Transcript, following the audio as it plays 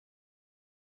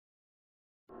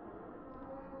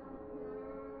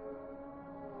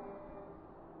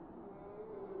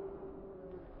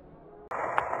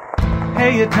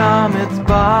Hey Tom, it's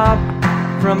Bob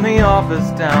from the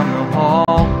office down the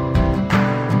hall.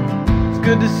 It's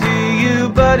good to see you,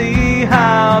 buddy.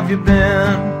 How have you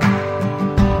been?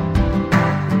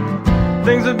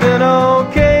 Things have been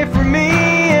okay for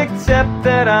me, except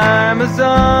that I'm a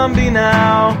zombie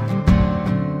now.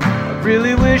 I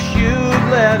really wish you'd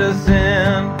let us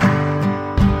in.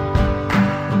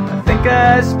 I think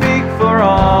I speak for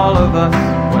all of us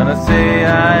when I say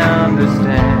I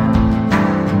understand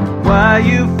why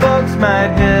you folks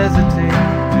might hesitate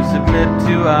to submit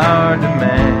to our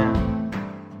demand.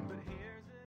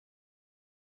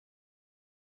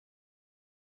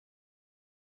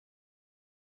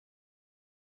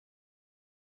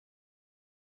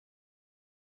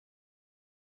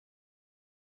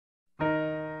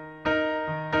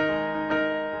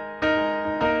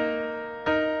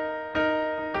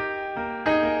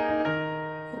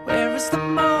 Where is the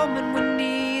moment we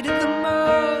needed the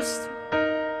most?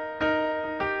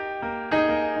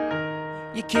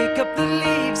 You kick up the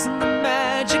leaves and the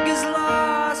magic is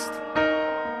lost.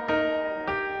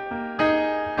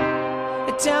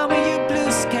 Tell me your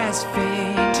blue skies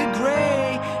fade to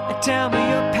gray, and tell me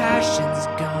your passion's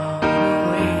gone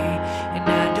away, and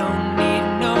I don't need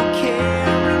no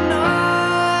carrying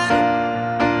on.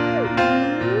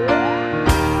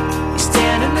 You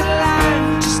stand in the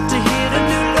line just to hit a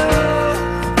new low.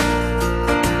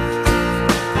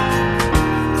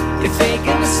 You're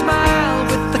faking a smile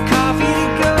with the coffee to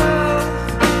go.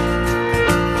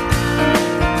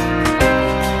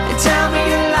 And tell me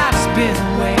your life's been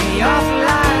way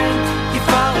offline. You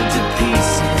fall into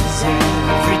pieces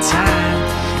every time,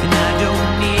 and I don't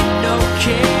need no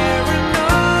carrying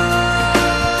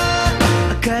on.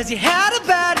 'Cause you had a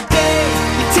bad day,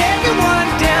 you're taking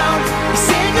one down. You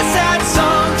sing a sad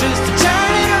song just to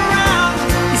turn it around.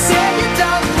 You say you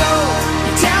don't know,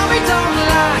 you tell me don't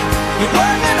lie. You're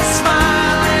working a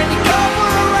smile and you go for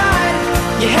a ride.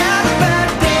 You had a bad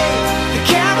day, the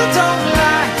camera don't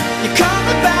lie. You're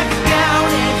coming back down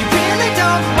and you really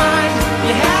don't mind.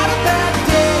 You had a bad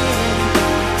day.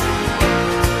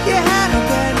 You had a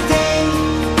bad day.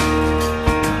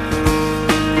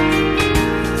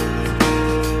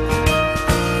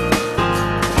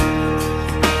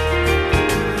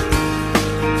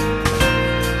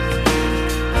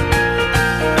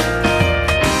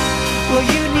 Well,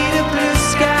 you need a blue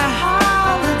sky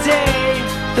holiday.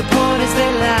 The point is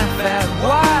they laugh at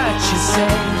what you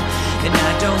say, and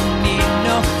I don't need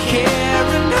no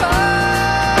carrying on.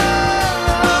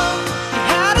 You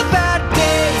had a bad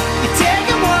day, you're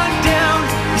taking one down.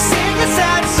 You sing a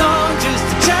sad song just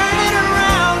to turn it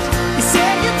around. You say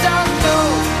you don't know,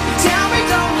 you tell me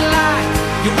don't lie.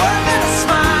 You're working a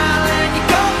smile and you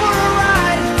go for a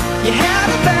ride. You had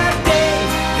a bad day,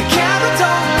 the camera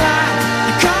don't lie.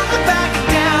 You're coming back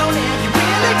down and you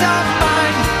really don't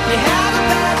mind. You had a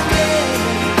bad day.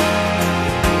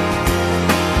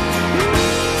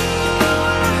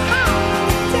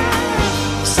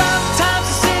 Sometimes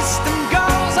the system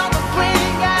goes on the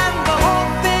blink and the whole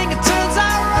thing it turns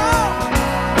out wrong.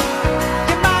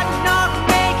 You might not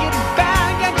make it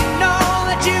back and you know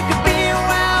that you could be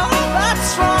well. That's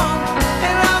wrong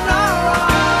and I'm not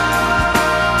wrong.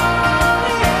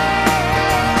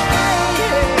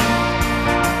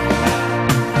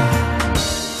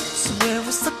 So where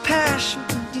was the passion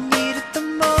when you needed the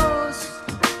most?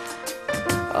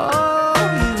 Oh,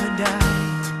 you and I,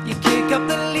 you kick up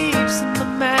the leaves and the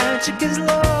magic is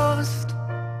lost.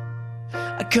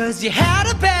 'Cause you had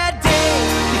a bad